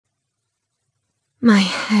My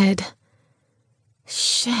head.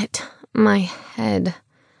 Shit, my head.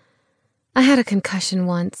 I had a concussion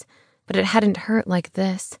once, but it hadn't hurt like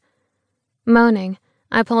this. Moaning,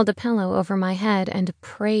 I pulled a pillow over my head and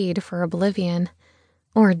prayed for oblivion.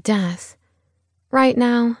 Or death. Right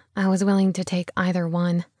now, I was willing to take either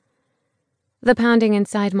one. The pounding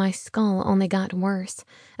inside my skull only got worse,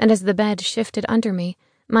 and as the bed shifted under me,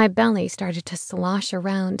 my belly started to slosh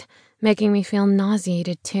around, making me feel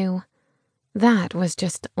nauseated too. That was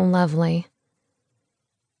just lovely.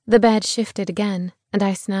 The bed shifted again, and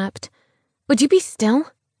I snapped, "Would you be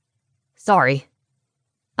still?" "Sorry,"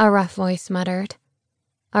 a rough voice muttered.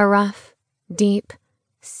 A rough, deep,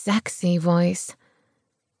 sexy voice.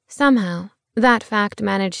 Somehow, that fact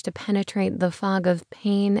managed to penetrate the fog of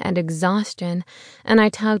pain and exhaustion, and I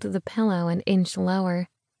tugged the pillow an inch lower.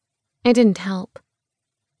 It didn't help.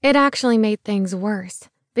 It actually made things worse,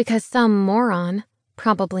 because some moron,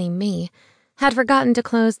 probably me, had forgotten to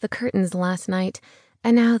close the curtains last night,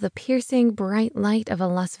 and now the piercing bright light of a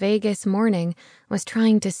Las Vegas morning was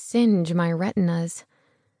trying to singe my retinas.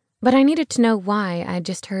 But I needed to know why I'd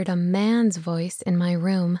just heard a man's voice in my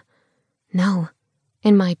room. No,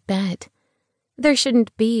 in my bed. There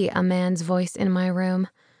shouldn't be a man's voice in my room,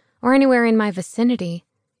 or anywhere in my vicinity.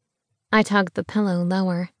 I tugged the pillow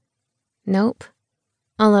lower. Nope.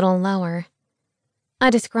 A little lower.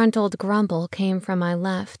 A disgruntled grumble came from my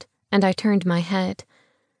left, and I turned my head.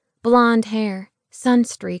 Blonde hair,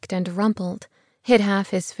 sun-streaked and rumpled, hid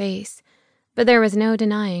half his face, but there was no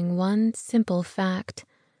denying one simple fact.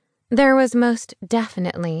 There was most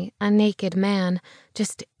definitely a naked man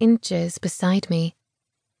just inches beside me.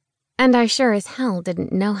 And I sure as hell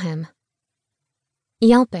didn't know him.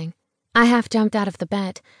 Yelping, I half jumped out of the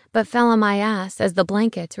bed, but fell on my ass as the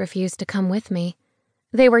blankets refused to come with me.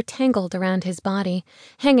 They were tangled around his body,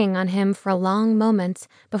 hanging on him for long moments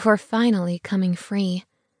before finally coming free.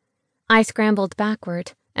 I scrambled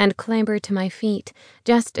backward and clambered to my feet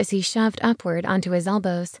just as he shoved upward onto his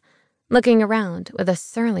elbows, looking around with a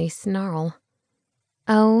surly snarl.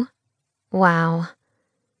 Oh, wow.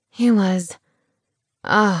 He was...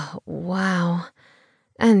 Oh, wow.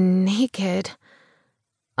 And naked.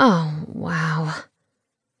 Oh, wow.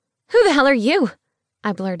 "Who the hell are you?"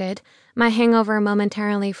 I blurted, my hangover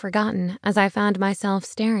momentarily forgotten as I found myself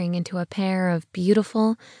staring into a pair of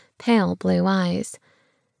beautiful, pale blue eyes.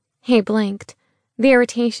 He blinked, the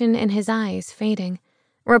irritation in his eyes fading,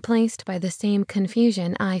 replaced by the same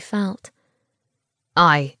confusion I felt.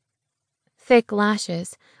 Thick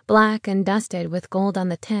lashes, black and dusted with gold on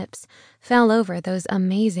the tips, fell over those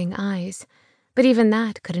amazing eyes, but even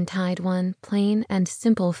that couldn't hide one plain and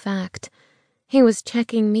simple fact. He was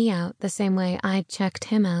checking me out the same way I'd checked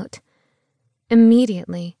him out.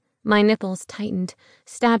 Immediately, my nipples tightened,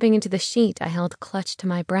 stabbing into the sheet I held clutched to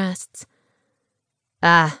my breasts.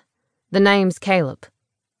 "The name's Caleb,"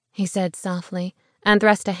 he said softly, and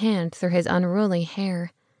thrust a hand through his unruly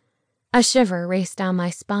hair. A shiver raced down my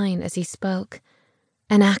spine as he spoke.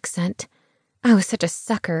 An accent. I was such a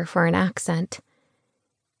sucker for an accent.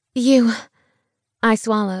 "You..." I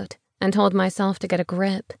swallowed and told myself to get a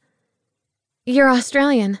grip. "You're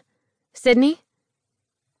Australian. Sydney?"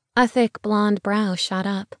 A thick blonde brow shot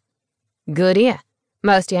up. "Good ear.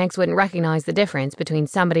 Most Yanks wouldn't recognize the difference between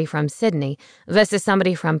somebody from Sydney versus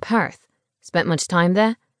somebody from Perth. Spent much time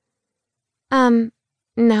there?"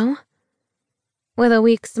 No." With a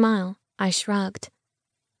weak smile, I shrugged.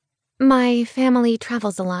 "My family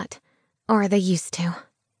travels a lot, or they used to."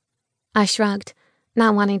 I shrugged,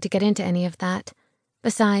 not wanting to get into any of that.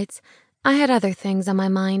 Besides, I had other things on my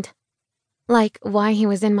mind. Like why he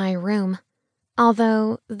was in my room.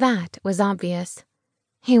 Although that was obvious.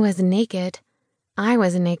 He was naked. I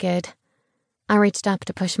was naked. I reached up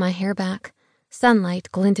to push my hair back. Sunlight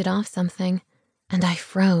glinted off something, and I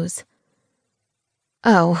froze.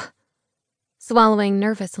 Oh. Swallowing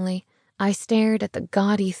nervously, I stared at the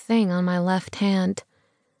gaudy thing on my left hand.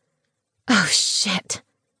 Oh, shit.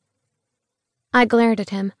 I glared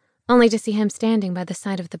at him, only to see him standing by the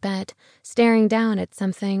side of the bed, staring down at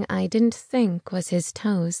something I didn't think was his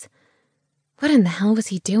toes. What in the hell was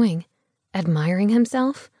he doing? Admiring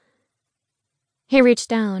himself? He reached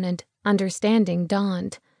down and understanding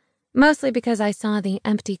dawned, mostly because I saw the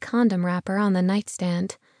empty condom wrapper on the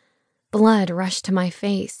nightstand. Blood rushed to my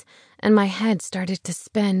face, and my head started to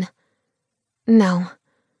spin. No.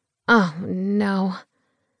 Oh, no.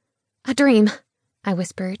 "A dream," I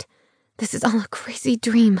whispered. "This is all a crazy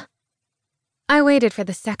dream." I waited for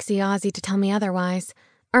the sexy Aussie to tell me otherwise,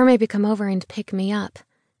 or maybe come over and pick me up,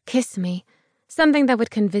 kiss me, something that would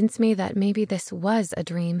convince me that maybe this was a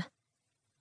dream.